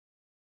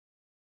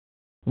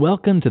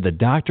Welcome to the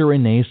Dr.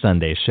 Renee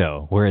Sunday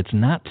Show, where it's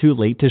not too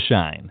late to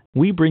shine.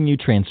 We bring you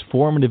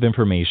transformative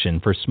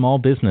information for small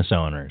business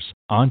owners,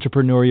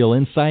 entrepreneurial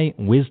insight,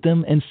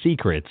 wisdom, and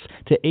secrets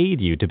to aid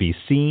you to be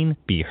seen,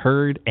 be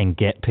heard, and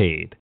get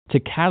paid,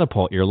 to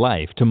catapult your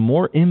life to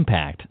more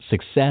impact,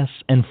 success,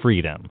 and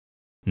freedom.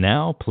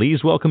 Now,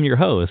 please welcome your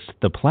host,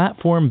 the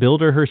platform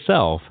builder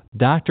herself,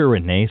 Dr.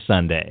 Renee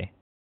Sunday.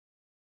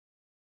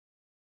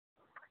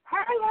 Hey,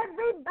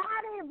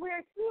 everybody,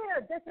 we're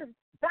here. This is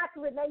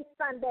Dr. Renee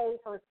Sunday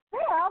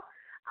herself.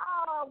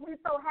 We're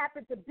so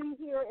happy to be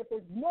here. If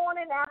it's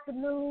morning,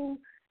 afternoon,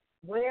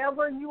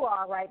 wherever you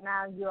are right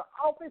now, in your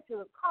office,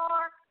 your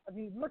car, if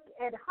you look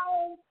at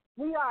home,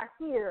 we are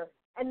here.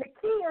 And the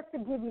key is to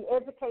give you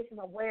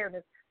educational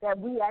awareness that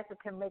we actually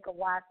can make a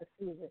wise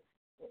decision.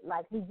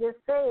 Like we just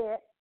said,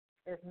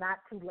 it's not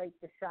too late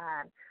to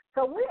shine.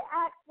 So we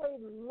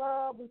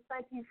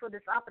thank you for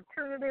this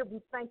opportunity. We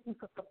thank you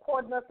for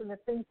supporting us in the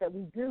things that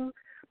we do.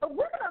 But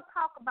we're going to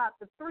talk about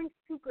the 3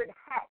 secret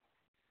hacks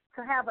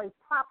to have a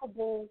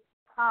profitable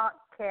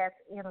podcast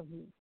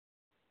interview.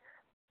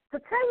 To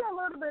tell you a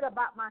little bit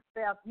about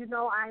myself, you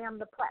know I am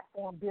the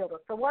platform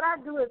builder. So what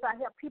I do is I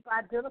help people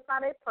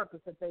identify their purpose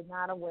if they're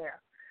not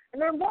aware.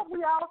 And then what we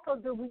also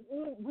do, we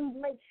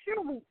make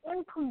sure we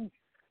increase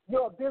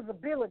your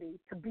visibility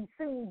to be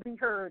seen, be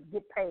heard,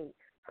 get paid.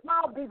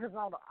 Small business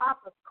owner,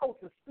 authors,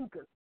 coaches,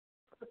 speakers.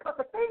 Because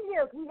the thing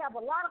is, we have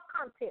a lot of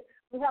content,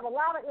 we have a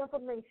lot of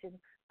information,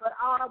 but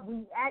are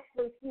we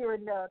actually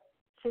hearing the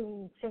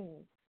ching?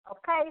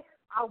 Okay?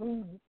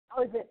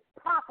 Is it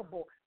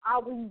profitable?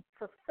 Are we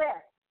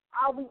success?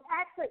 Are we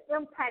actually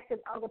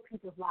impacting other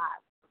people's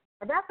lives?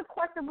 And that's a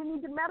question we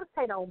need to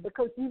meditate on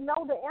because you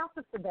know the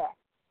answer to that.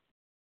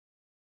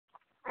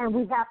 And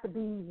we have to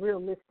be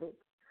realistic.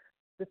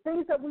 The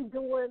things that we're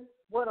doing,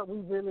 what are we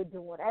really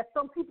doing? As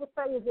some people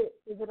say, is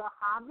it a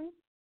hobby?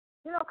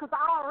 You know, because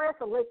IRS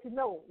will let you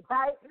know,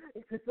 right,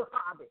 if it's a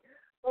hobby.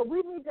 But we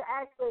need to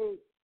actually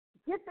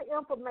get the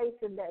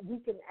information that we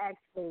can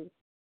actually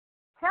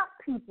help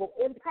people,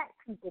 impact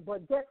people,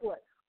 but guess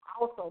what?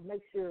 Also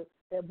make sure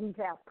that we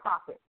have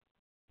profit,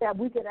 that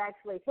we can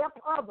actually help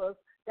others,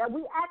 that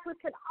we actually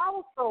can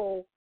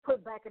also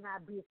put back in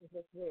our business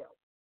as well.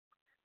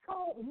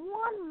 So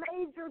one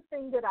major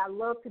thing that I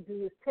love to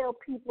do is tell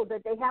people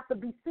that they have to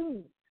be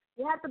seen.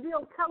 You have to be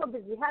on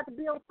television. You have to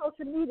be on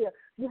social media.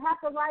 You have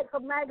to write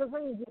for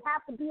magazines. You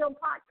have to be on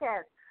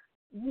podcasts.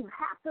 You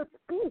have to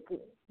speak.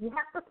 You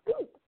have to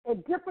speak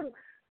at different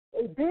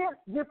events,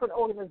 different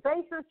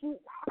organizations. You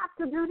have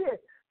to do this.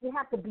 You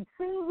have to be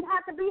seen. You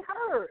have to be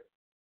heard.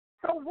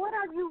 So what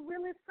are you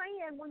really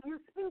saying when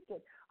you're speaking?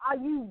 Are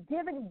you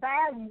giving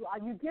value? Are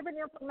you giving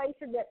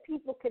information that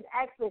people can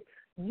actually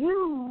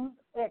use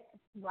and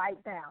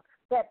write down,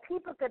 that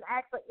people can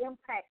actually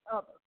impact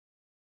others,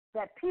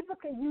 that people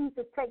can use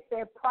to take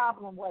their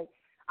problem away?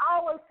 I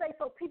always say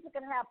so people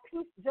can have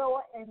peace,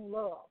 joy, and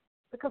love,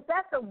 because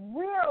that's a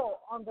real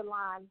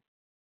underlying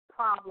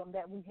problem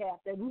that we have,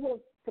 that we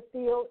want to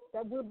feel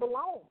that we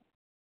belong,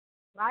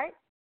 right?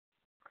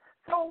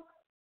 So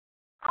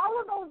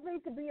all of those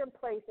need to be in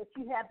place, that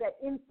you have that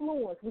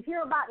influence. We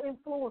hear about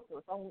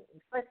influencers,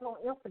 especially on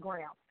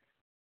Instagram.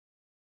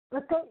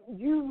 But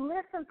you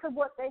listen to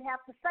what they have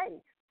to say.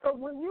 So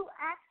when you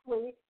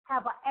actually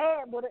have an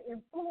ad with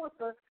an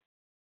influencer,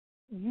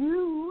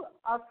 you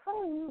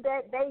assume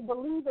that they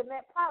believe in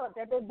that product,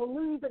 that they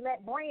believe in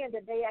that brand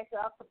that they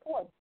actually are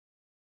supporting,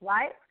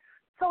 right?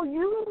 So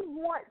you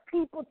want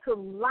people to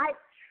like,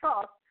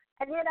 trust,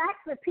 and then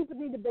actually people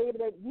need to be able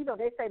to, you know,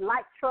 they say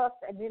like, trust,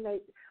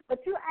 but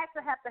you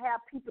actually have to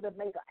have people to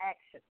make an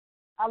action.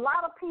 A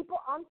lot of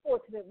people,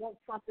 unfortunately, want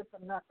something for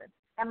nothing.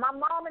 And my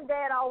mom and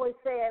dad always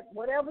said,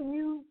 whatever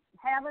you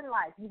have in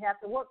life, you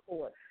have to work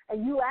for it.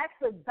 And you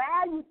actually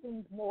value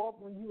things more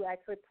when you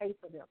actually pay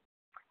for them.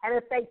 And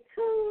if they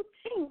too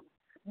cheap,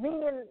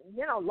 meaning,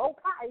 you know, low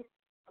price,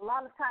 a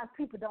lot of times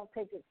people don't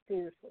take it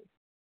seriously.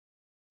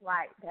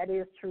 Right, that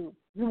is true.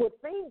 You would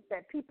think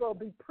that people will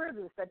be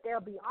privileged, that they'll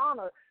be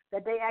honored,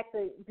 that they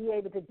actually be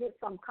able to get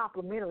some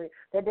complimentary,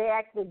 that they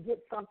actually get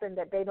something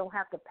that they don't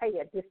have to pay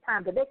at this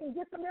time, that they can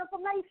get some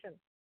information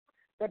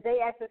that they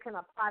actually can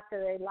apply to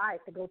their life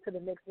to go to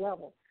the next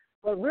level.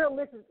 But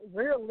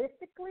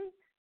realistically,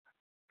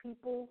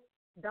 people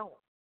don't.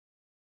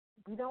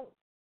 We don't.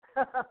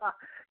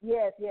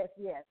 Yes.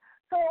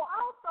 So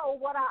also,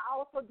 what I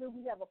also do,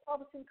 we have a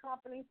publishing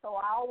company, so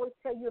I always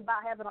tell you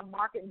about having a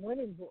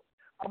market-winning book.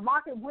 A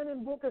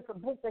market-winning book is a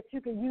book that you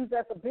can use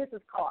as a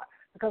business card,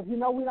 because, you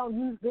know, we don't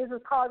use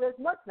business cards as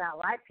much now,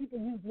 right? People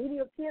use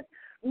media kits,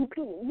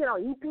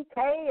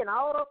 EPK, and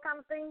all those kind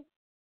of things.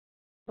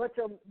 But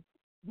your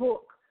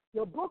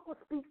book will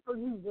speak for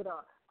you with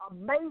an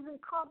amazing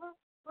cover,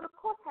 but, of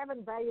course,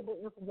 having valuable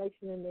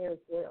information in there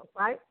as well,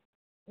 right?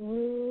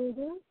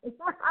 Mm-hmm.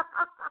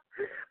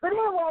 But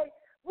anyway,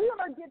 we're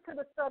going to get to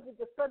the subject.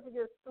 The subject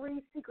is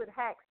 3 secret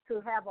hacks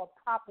to have a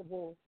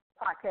profitable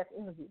podcast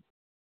interview.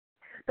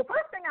 The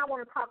first thing I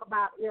want to talk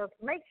about is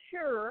make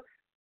sure,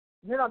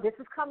 you know, this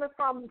is coming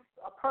from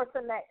a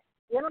person that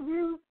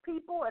interviews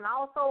people, and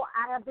also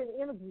I have been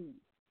interviewed.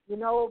 You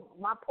know,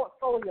 my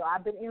portfolio.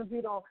 I've been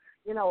interviewed on,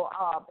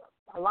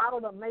 a lot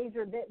of the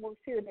major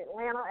networks here in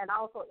Atlanta and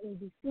also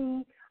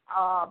NBC.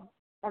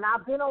 And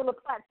I've been on the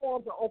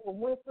platforms of Oprah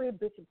Winfrey,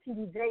 Bishop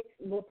T.D. Jakes.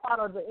 We're part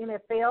of the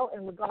NFL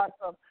in regards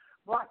of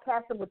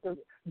broadcasting with the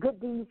Good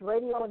Deeds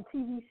radio and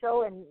TV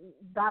show and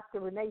Dr.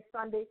 Renee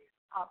Sunday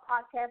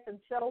podcast and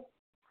show.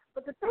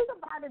 But the thing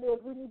about it is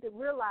we need to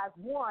realize,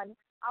 one,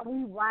 are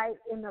we right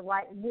in the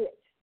right niche?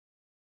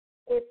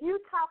 If you're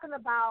talking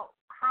about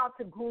how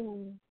to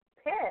groom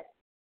pets,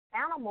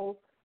 animals,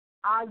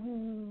 are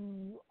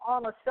you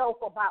on a show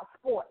about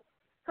sports?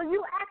 So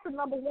you actually,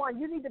 number one,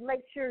 you need to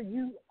make sure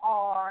you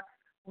are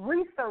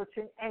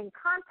researching and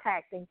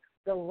contacting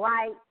the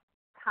right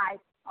type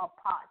of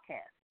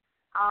podcast.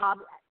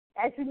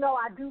 As you know,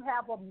 I do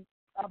have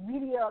a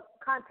media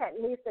contact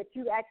list that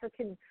you actually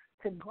can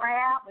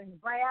grab and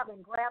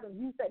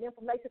use that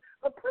information.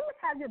 But please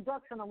have your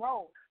ducks in a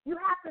row. You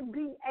have to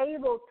be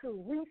able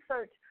to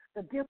research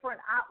the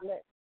different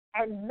outlets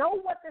and know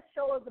what the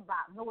show is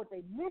about, know what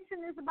their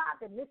mission is about,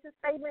 their mission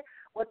statement,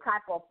 what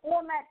type of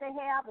format they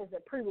have. Is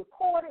it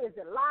pre-recorded? Is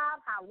it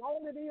live? How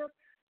long it is?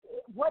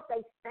 What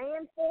they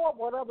stand for?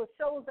 What other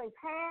shows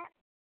they've had?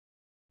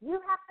 You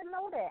have to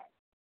know that.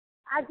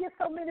 I get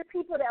so many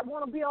people that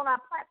want to be on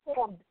our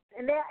platform,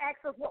 and they'll ask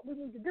us what we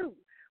need to do.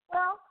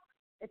 Well,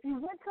 if you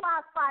went to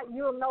our site,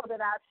 you'll know that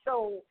our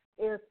show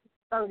is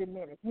 30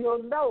 minutes.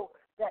 You'll know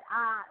that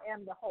I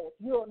am the host.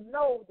 You'll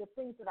know the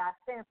things that I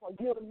stand for.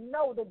 You'll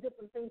know the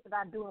different things that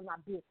I do in my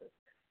business.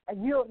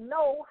 And you'll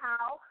know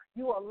how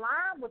you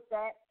align with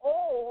that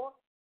or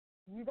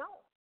you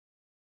don't.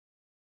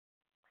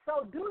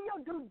 So do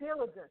your due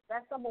diligence.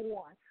 That's number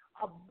one,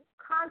 of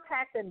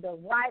contacting the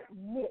right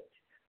niche.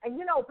 And,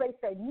 they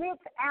say niche,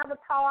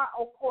 avatar,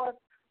 of course,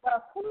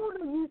 but who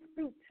do you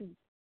speak to?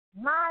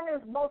 Mine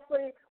is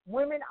mostly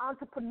women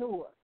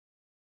entrepreneurs,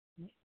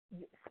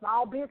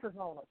 small business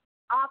owners,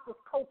 authors,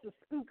 coaches,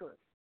 speakers,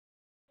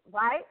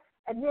 right?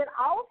 And then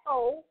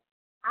also,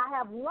 I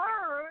have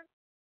learned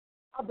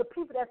of the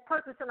people that's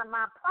purchasing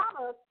my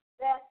products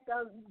that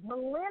the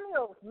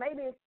millennials,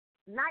 maybe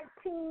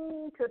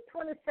 19 to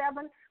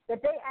 27,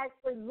 that they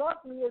actually love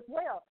me as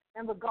well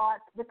in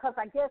regards, because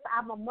I guess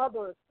I'm a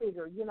mother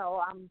figure,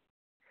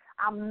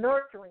 I'm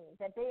nurturing,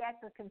 that they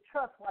actually can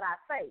trust what I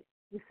say.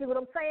 You see what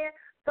I'm saying?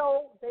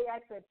 So they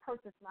actually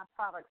purchase my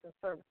products and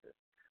services.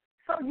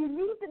 So you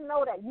need to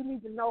know that. You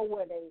need to know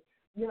where they,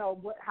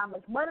 how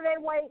much money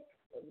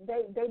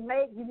they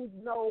make. You need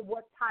to know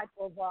what type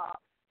of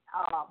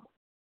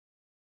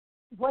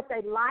what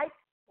they like,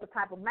 what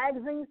type of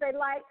magazines they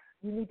like.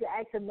 You need to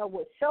actually know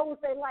what shows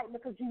they like,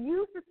 because you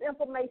use this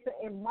information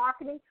in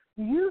marketing.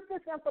 You use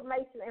this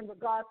information in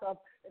regards of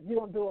if you're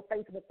going to do a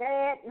Facebook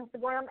ad,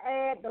 Instagram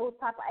ad, those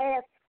type of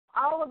ads.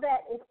 All of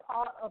that is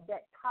part of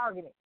that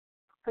targeting.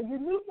 So you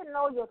need to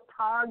know your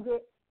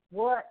target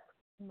what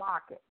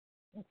market,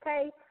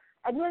 okay?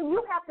 And then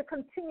you have to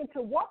continue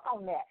to work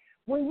on that.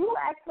 When you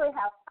actually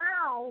have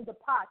found the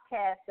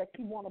podcast that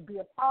you want to be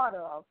a part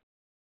of,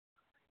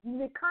 you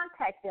need to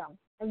contact them.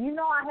 And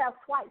I have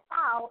Swipe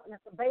File, and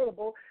it's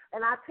available.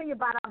 And I'll tell you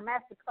about our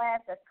master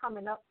class that's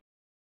coming up.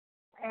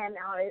 And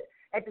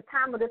at the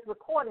time of this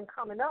recording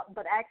coming up,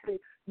 but actually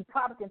you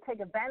probably can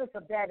take advantage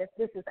of that if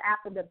this is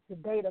after the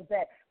date of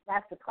that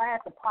master class,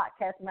 the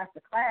podcast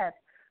master class,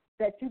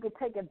 that you can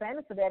take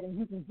advantage of that and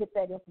you can get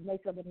that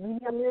information of the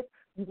media list.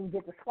 You can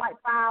get the Swipe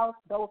Files,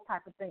 those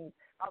type of things,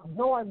 of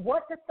knowing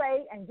what to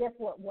say and guess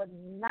what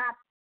not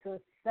to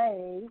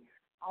say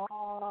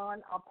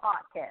on a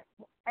podcast.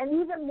 And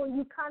even when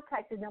you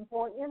contacted them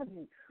for an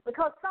interview,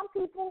 because some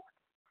people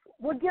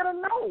will get a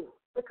no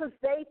because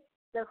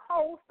the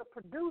host, the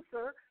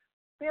producer,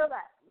 feel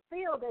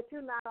that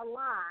you're not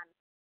aligned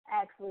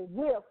actually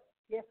with,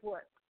 guess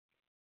what,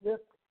 with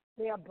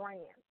their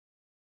brand.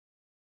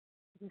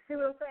 You see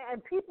what I'm saying?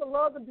 And people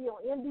love to be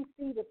on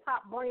NBC, the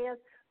top brands,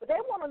 but they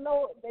want to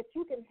know that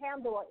you can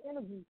handle an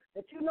interview,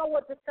 that you know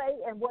what to say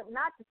and what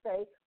not to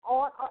say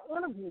on an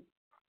interview.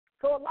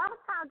 So a lot of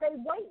times they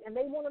wait and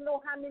they want to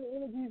know how many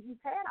interviews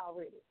you've had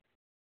already.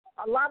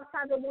 A lot of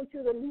times they want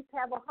you to at least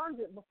have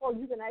 100 before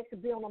you can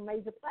actually be on a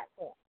major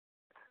platform.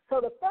 So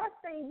the first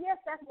thing,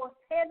 yes, that's what's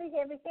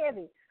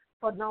heavy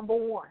for number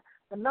one.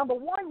 But number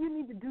one, you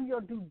need to do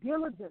your due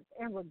diligence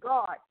in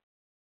regard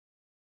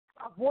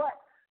of what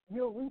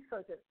you're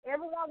researching.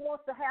 Everyone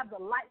wants to have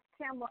the light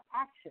camera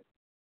action.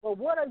 But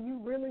what are you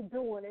really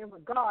doing in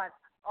regard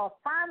of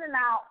finding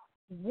out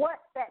what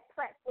that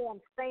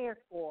platform stands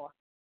for?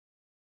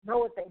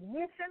 Know what their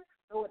mission,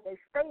 know what their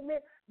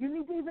statement. You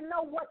need to even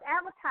know what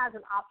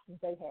advertising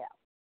options they have,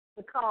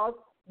 because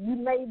you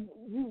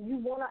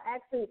want to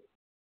actually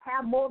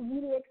have more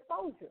media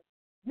exposure.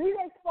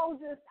 Media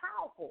exposure is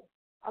powerful.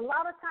 A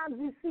lot of times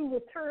you see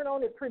return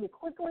on it pretty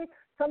quickly.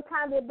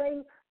 Sometimes it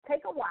may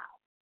take a while.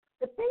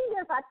 The thing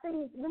is, I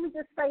think, let me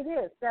just say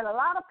this, that a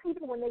lot of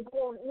people, when they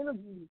go on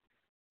interviews,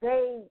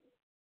 they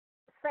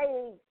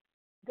say,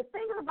 the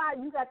thing about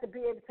it, you got to be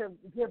able to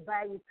give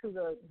value to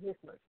the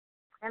listeners.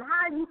 And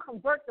how you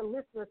convert the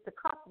listeners to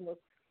customers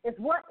It's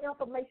what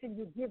information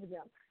you give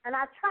them. And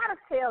I try to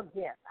tell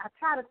guests,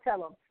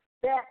 them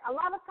that a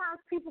lot of times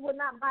people will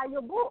not buy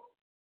your book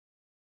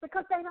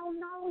because they don't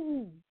know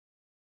you.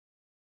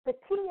 The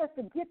key is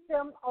to get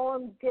them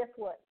on, guess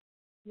what,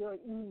 your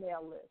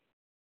email list.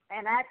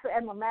 And actually,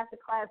 at my master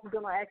class, we're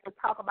going to actually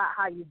talk about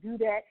how you do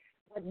that,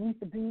 what needs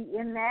to be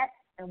in that,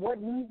 and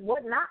what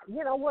not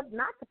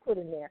to put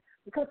in there.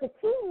 Because the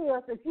key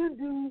is if you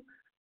do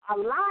a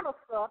lot of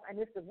stuff and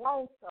it's the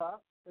wrong stuff,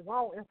 the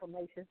wrong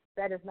information,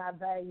 that is not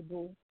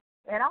valuable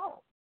at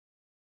all.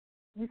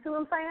 You see what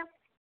I'm saying?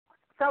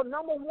 So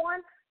number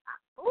one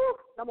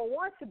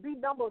should be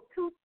number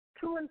two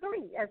and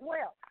three as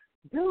well.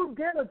 Due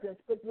diligence,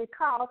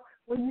 because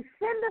when you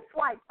send a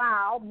swipe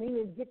file,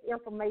 meaning get the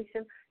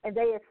information, and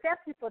they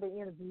accept you for the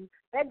interview,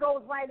 that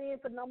goes right in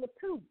for number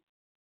two.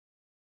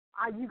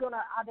 Are they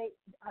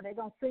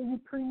gonna send you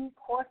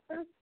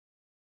pre-questions?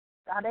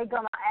 Are they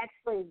gonna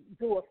actually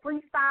do a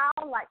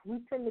freestyle like we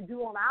tend to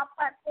do on our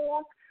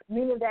platform,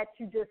 meaning that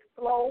you just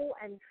flow?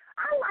 And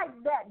I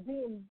like that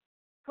being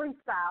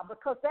freestyle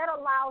because that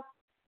allows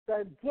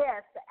the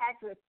guests to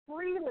actually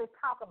freely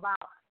talk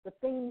about the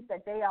things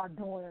that they are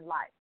doing in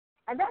life.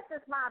 And that's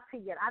just my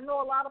opinion. I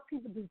know a lot of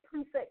people do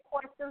preset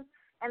questions,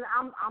 and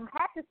I'm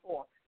happy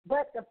for it.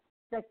 But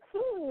the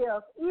key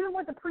is, even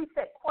with the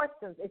preset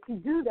questions, if you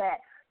do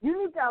that, you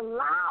need to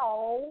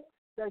allow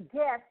the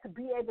guests to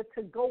be able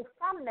to go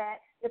from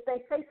that if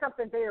they say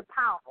something very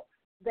powerful.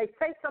 They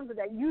say something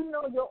that you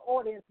know your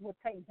audience will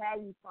take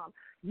value from.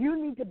 You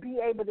need to be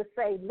able to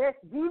say, let's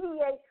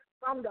deviate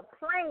from the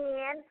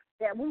plan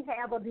that we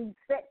have of these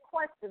set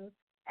questions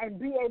and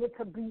be able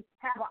to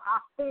have an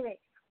authentic,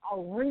 a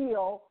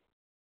real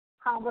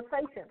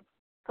conversation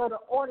so the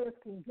audience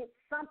can get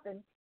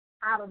something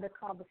out of the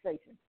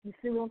conversation. You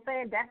see what I'm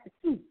saying? That's the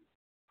key.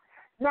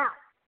 Now,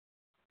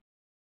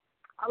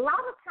 a lot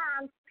of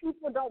times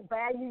people don't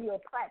value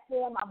your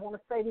platform. I want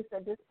to say this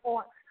at this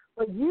point,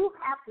 but you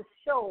have to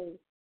show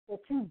that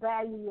you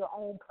value your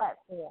own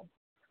platform.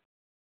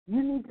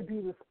 You need to be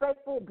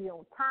respectful, be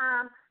on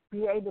time,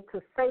 be able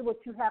to say what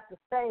you have to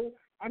say,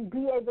 and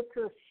be able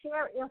to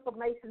share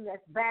information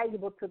that's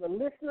valuable to the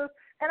listeners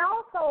and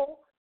also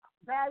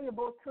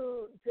valuable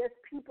to just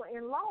people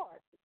in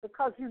large,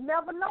 because you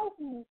never know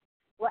who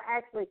will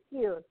actually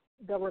hear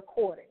the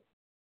recording.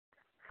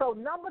 So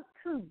number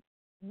two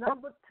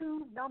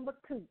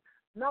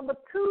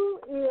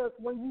is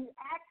when you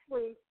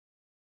actually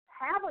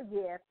have a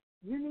guest,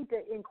 you need to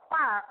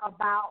inquire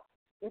about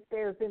if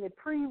there's any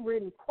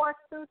pre-written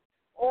questions,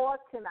 or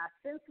can I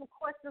send some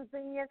questions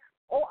in,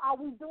 or are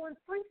we doing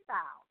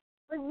freestyle?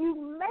 So you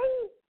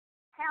may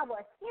have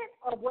a hint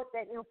of what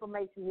that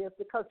information is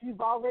because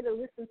you've already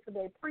listened to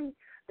the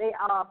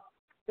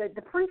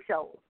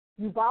pre-shows.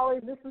 You've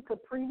always listened to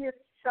previous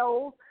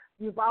shows.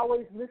 You've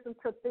always listened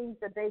to things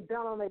that they've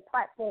done on their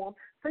platform.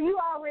 So you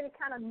already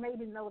kind of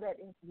maybe know that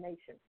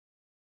information.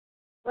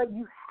 But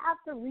you have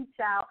to reach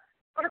out,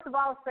 first of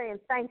all, saying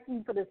thank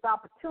you for this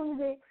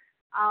opportunity,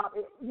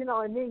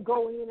 and then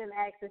go in and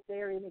ask if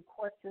there are any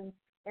questions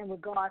in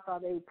regards, are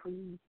they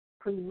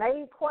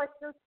pre-made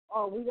questions,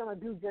 or are we going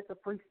to do just a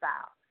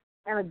freestyle?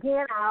 And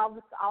again, I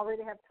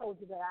already have told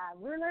you that I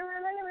really,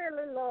 really,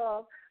 really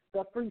love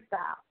the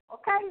freestyle.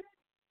 Okay?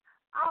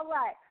 All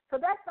right. So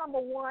that's number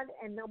one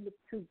and number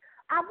two.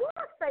 I want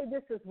to say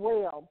this as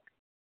well.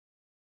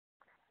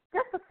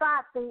 Just a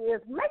side thing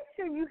is make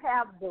sure you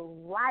have the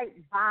right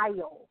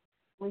bio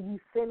when you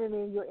sending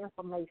in your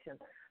information.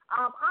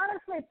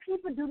 Honestly,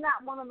 people do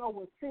not want to know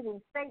what city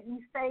and state you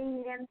stay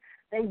in.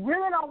 They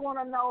really don't want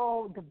to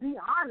know, to be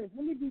honest,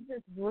 let me be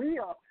just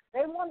real.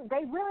 They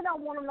really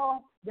don't want to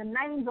know the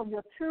names of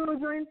your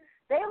children.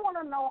 They want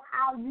to know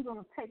how you're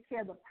going to take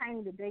care of the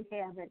pain that they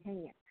have at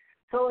hand.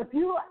 So if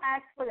you are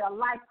actually a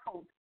life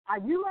coach, are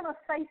you going to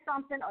say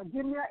something or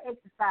give me an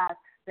exercise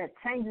that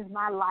changes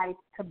my life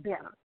to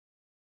better?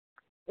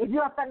 If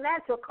you're a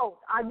financial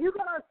coach, are you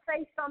going to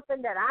say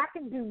something that I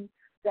can do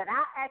that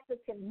I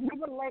actually can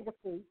leave a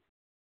legacy,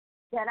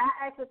 that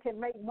I actually can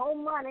make more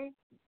money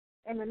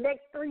in the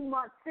next 3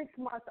 months, 6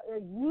 months, a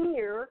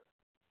year,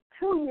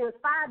 2 years,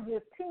 5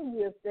 years, 10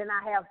 years than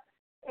I have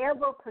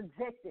ever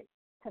projected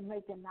to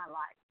make in my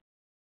life?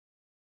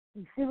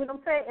 You see what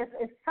I'm saying?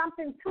 It's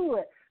something to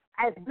it.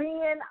 As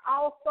being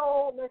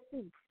also,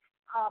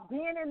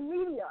 being in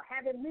media,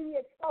 having media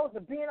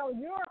exposure, being on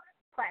your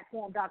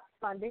platform, Dr.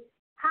 Sunday,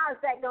 how is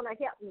that going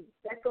to help me?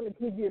 That's going to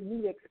give you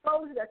media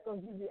exposure. That's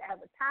going to give you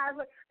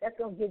advertising. That's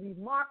going to give you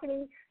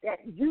marketing. That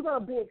you're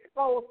going to be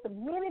exposed to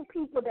many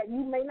people that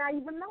you may not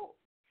even know.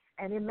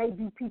 And it may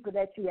be people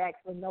that you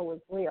actually know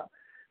as well.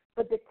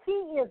 But the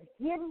key is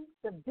getting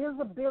the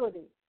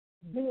visibility,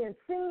 being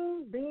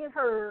seen, being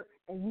heard,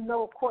 and you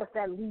know, of course,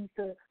 that leads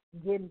to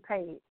getting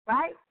paid,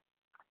 right?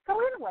 So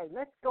anyway,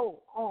 let's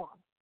go on.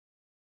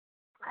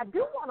 I do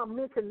want to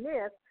mention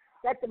this,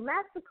 that the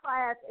master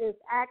class is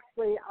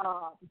actually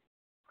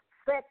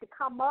set to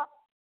come up,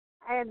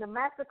 and the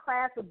master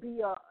class will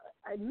be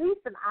at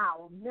least an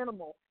hour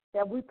minimal,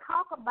 that we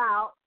talk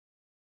about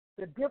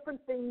the different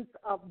things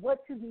of what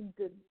you need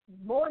to,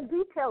 more in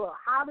detail of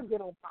how to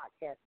get on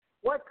podcasts,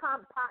 what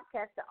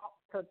podcast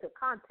to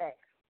contact,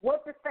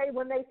 what to say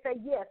when they say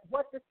yes,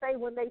 what to say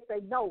when they say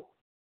no.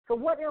 So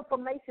what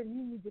information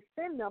you need to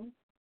send them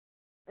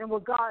in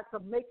regards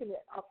of making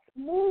it a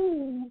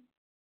smooth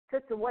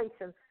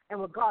situation in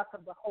regards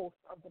of the host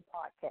of the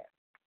podcast.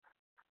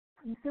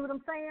 You see what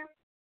I'm saying?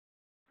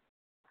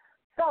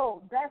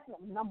 So that's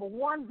number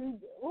one,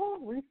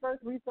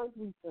 research.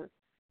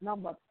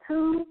 Number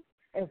two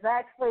is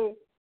actually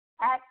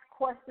ask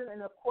questions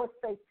and, of course,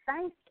 say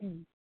thank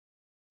you.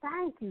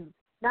 Thank you.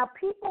 Now,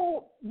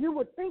 people, you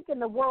would think in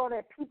the world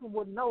that people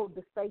would know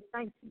to say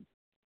thank you,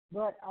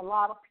 but a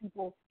lot of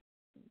people,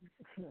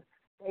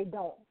 they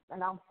don't,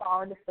 and I'm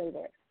sorry to say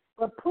that.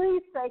 But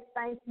please say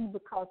thank you,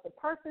 because the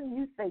person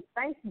you say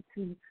thank you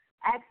to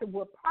actually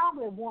will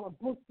probably want to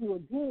book you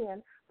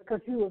again,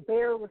 because you were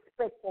very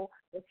respectful,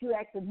 that you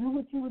actually knew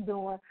what you were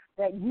doing,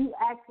 that you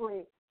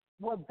actually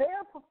were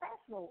very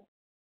professional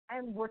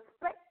and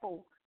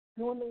respectful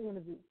during the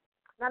interview.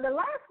 Now, the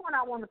last one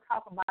I want to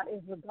talk about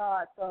is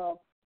regards of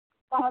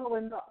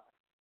following up.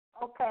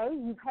 Okay,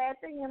 you've had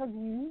the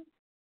interview.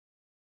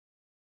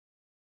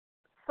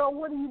 So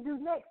what do you do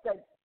next?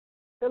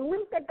 The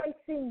link that they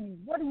send you,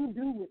 what do you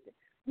do with it?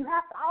 You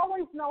have to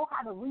always know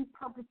how to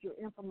repurpose your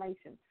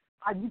information.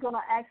 Are you going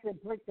to actually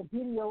break the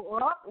video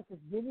up if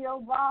it's video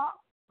blog?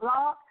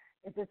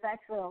 If it's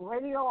actually a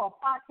radio or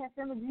podcast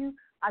interview,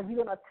 are you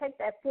going to take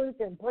that footage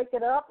and break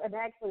it up and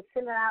actually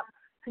send it out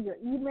to your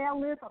email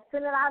list, or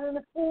send it out in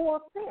the full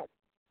sense?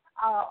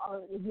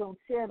 If you're going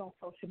to share it on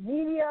social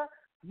media,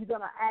 you're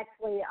going to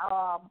actually,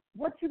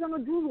 what you going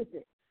to do with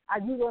it? Are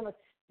you going to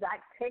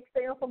text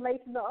the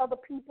information to other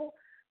people?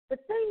 The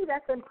thing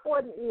that's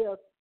important is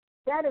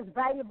that is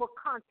valuable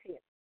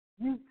content.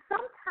 You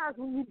sometimes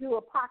when you do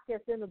a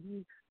podcast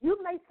interview, you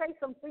may say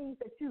some things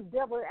that you've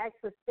never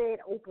actually said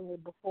openly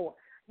before.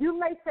 You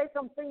may say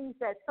some things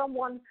that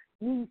someone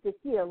needs to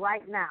hear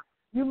right now.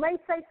 You may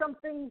say some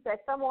things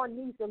that someone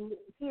needs to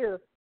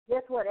hear,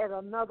 guess what, at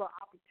another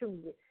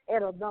opportunity,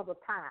 at another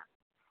time.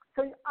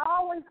 So you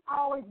always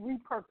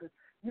repurpose.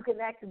 You can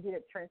actually get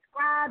it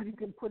transcribed. You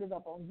can put it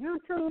up on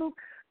YouTube.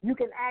 You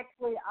can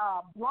actually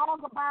blog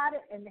about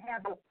it and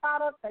have a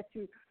product that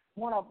you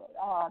want to,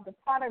 the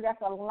product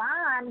that's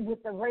aligned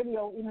with the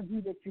radio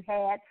interview that you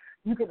had.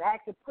 You can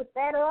actually put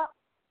that up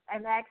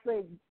and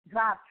actually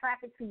drive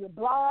traffic to your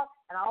blog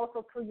and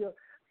also to your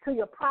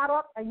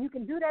product. And you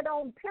can do that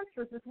on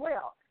Pinterest as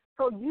well.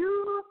 So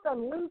use the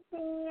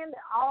LinkedIn,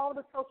 all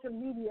the social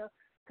media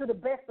to the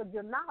best of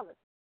your knowledge.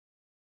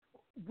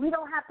 We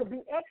don't have to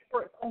be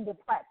experts on the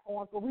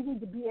platform, but we need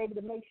to be able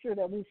to make sure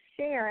that we're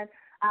sharing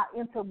our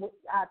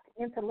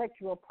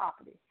intellectual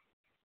property.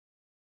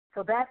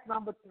 So that's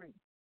number 3.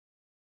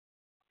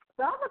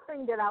 The other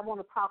thing that I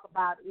want to talk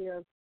about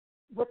is,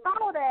 with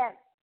all that,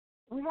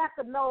 we have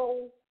to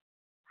know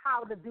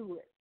how to do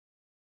it.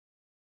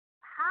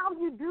 How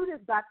you do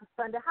this, Dr.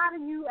 Sunday? How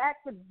do you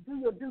actually do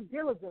your due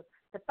diligence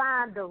to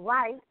find the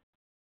right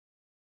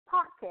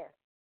podcast?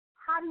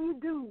 How do you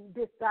do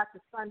this,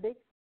 Dr. Sunday,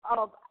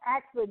 of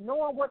actually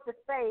knowing what to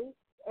say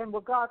in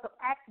regards of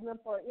asking them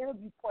for an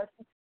interview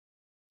question,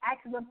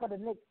 asking them for the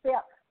next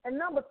step? And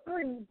number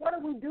 3, what do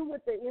we do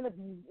with the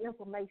interview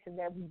information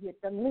that we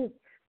get, the link?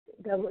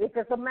 If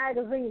it's a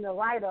magazine, a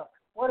write-up,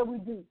 what do we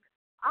do?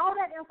 All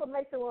that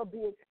information will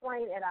be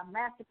explained at our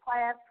master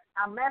class.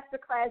 Our master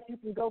class, you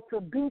can go to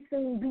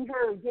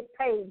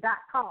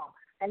BeSeenBeHeardGetPaid.com.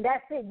 And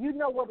that's it. You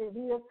know what it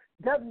is,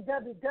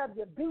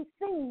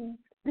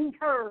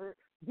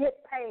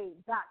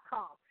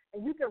 www.BeSeenBeHeardGetPaid.com.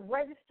 And you can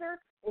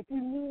register if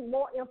you need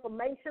more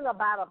information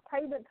about a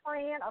payment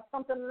plan or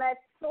something of that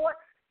sort.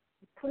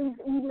 Please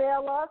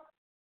email us,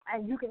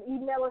 and you can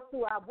email us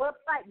through our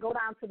website. Go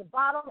down to the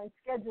bottom and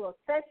schedule a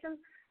session,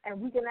 and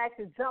we can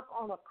actually jump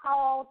on a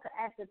call to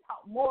actually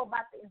talk more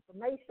about the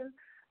information.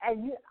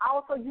 And you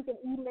can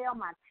email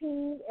my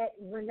team at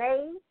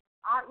Renee,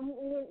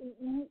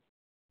 RENEE,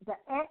 the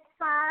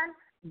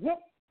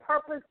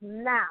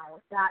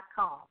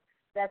 @GetPurposeNow.com.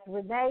 That's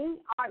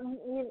Renee,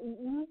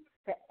 RENEE,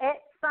 the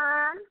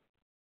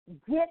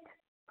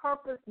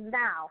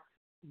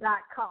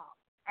 @GetPurposeNow.com.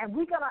 And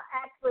we're going to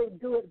actually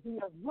do it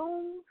via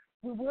Zoom.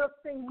 We will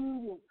send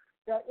you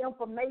the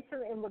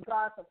information in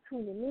regards of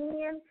tuning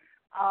in.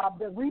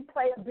 The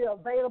replay will be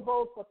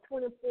available for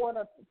 24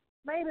 to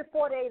maybe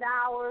 48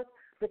 hours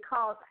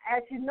because,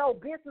 as you know,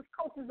 business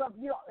coaches,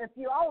 if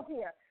you're out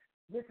here,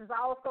 this is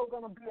also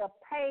going to be a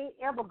pay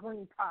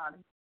evergreen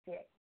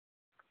project.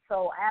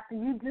 So after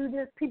you do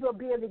this, people will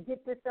be able to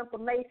get this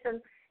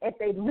information if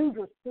they leave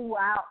it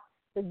throughout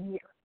the year.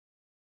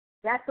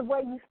 That's the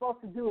way you're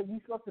supposed to do it.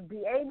 You're supposed to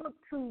be able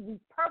to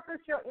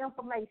repurpose your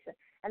information.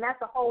 And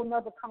that's a whole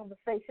nother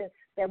conversation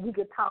that we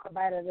could talk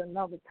about at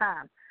another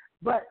time.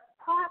 But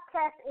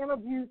podcast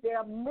interviews, there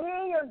are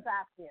millions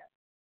out there.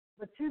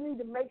 But you need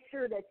to make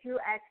sure that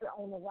you're actually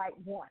on the right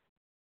one.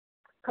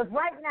 Because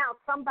right now,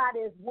 somebody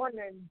is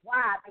wondering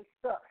why they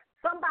stuck.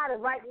 Somebody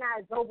right now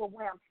is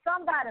overwhelmed.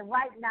 Somebody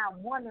right now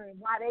wondering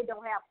why they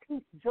don't have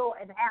peace, joy,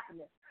 and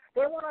happiness.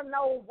 They want to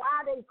know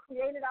why they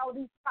created all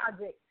these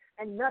projects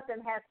and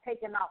nothing has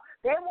taken off.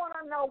 They want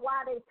to know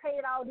why they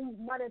paid all these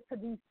money to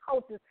these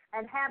coaches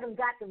and haven't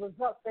got the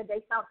results that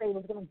they thought they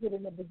was going to get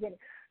in the beginning.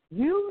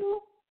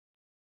 You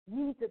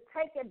need to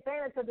take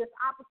advantage of this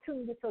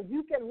opportunity so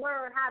you can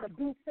learn how to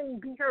be seen,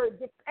 be heard,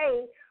 get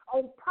paid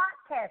on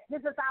podcasts.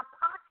 This is our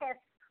podcast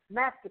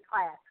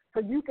masterclass. So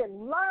you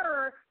can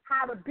learn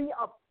how to be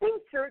a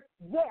featured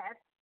guest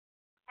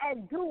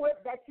and do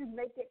it that you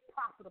make it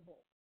profitable.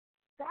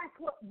 That's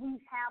what we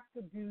have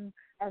to do,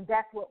 and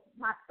that's what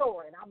my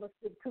story, and I'm going to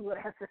stick to it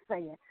as it's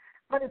saying.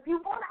 But if you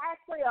want to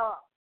actually,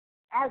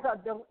 as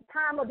of the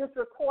time of this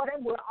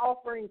recording, we're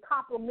offering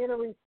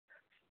complimentary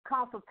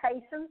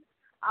consultations.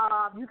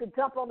 You can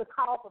jump on the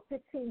call for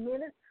 15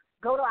 minutes.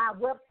 Go to our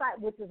website,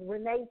 which is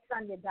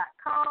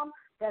reneesunday.com.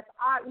 That's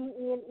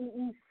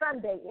RENEE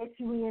Sunday,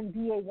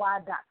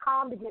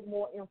 SUNDAY.com to get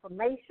more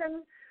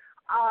information.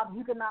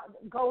 You can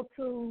go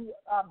to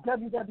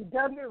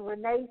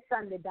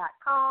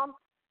www.reneesunday.com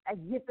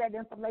and get that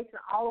information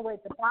all the way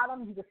at the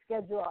bottom. You can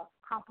schedule a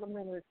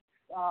complimentary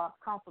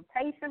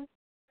consultation.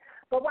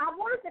 But I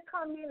wanted to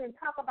come in and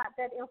talk about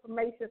that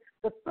information,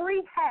 the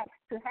 3 hacks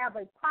to have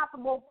a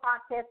profitable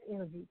podcast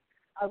interview.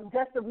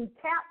 Just to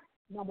recap,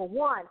 number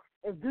 1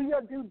 is do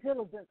your due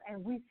diligence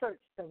and research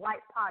the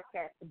right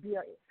podcast to be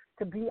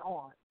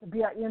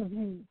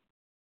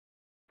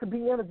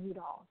interviewed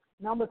on.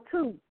 Number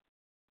 2,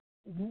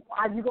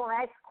 are you going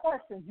to ask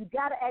questions? You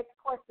got to ask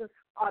questions.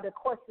 Are the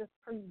questions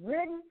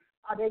pre-written?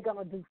 Are they going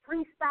to do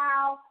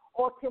freestyle?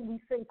 Or can we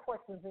send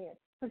questions in?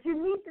 Because you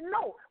need to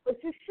know.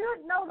 But you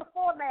should know the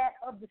format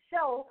of the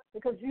show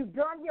because you've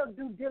done your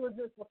due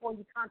diligence before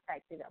you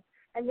contacted them.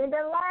 And then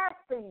the last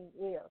thing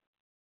is,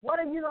 what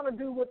are you going to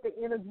do with the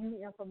interview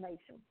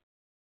information?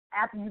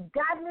 After you've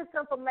gotten this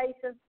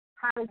information,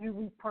 how do you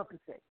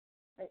repurpose it?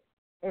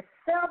 There's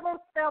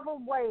several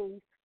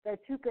ways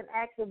that you can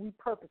actually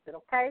repurpose it,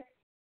 okay?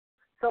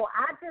 So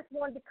I just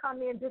wanted to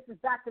come in. This is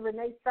Dr.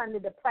 Renee Sunday,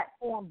 the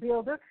platform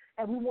builder,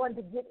 and we wanted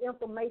to get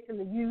information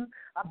to you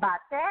about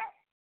that.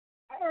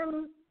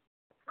 And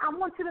I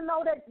want you to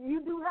know that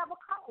you do have a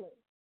calling.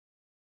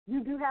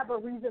 You do have a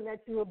reason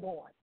that you were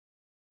born.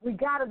 We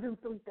got to do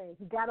 3 things.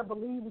 We got to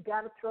believe, we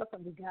got to trust,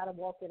 and we got to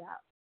walk it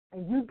out.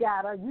 And you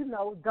got to,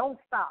 don't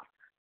stop.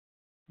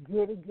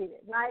 Get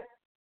it, right?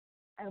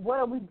 And what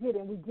are we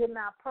getting? We're getting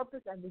our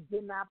purpose, and we're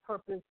getting our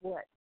purpose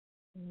what?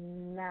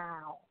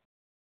 Now.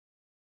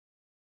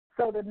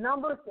 So the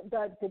numbers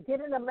to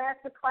get in the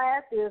master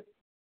class is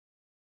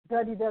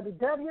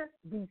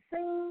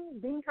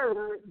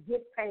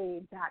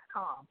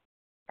www.BeSeenBeHeardGetPaid.com.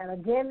 And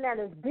again, that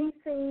is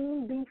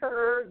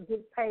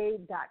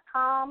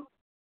BeSeenBeHeardGetPaid.com.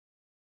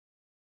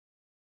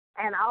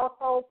 And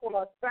also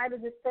for a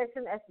strategy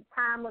session at the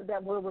time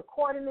that we're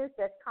recording this,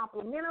 that's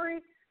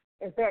complimentary,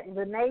 is at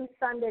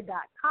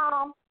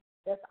ReneeSunday.com.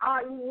 That's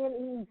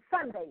RENEE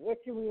Sunday,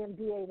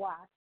 SUNDAY,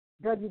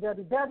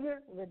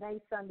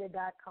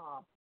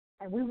 www.ReneeSunday.com.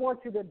 And we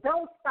want you to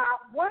don't stop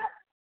what?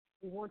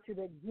 We want you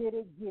to get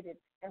it.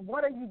 And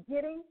what are you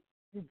getting?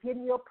 You're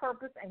getting your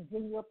purpose and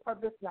getting your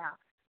purpose now.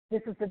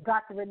 This is the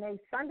Dr. Renee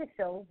Sunday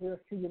Show. We'll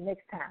see you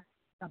next time.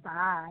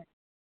 Bye-bye.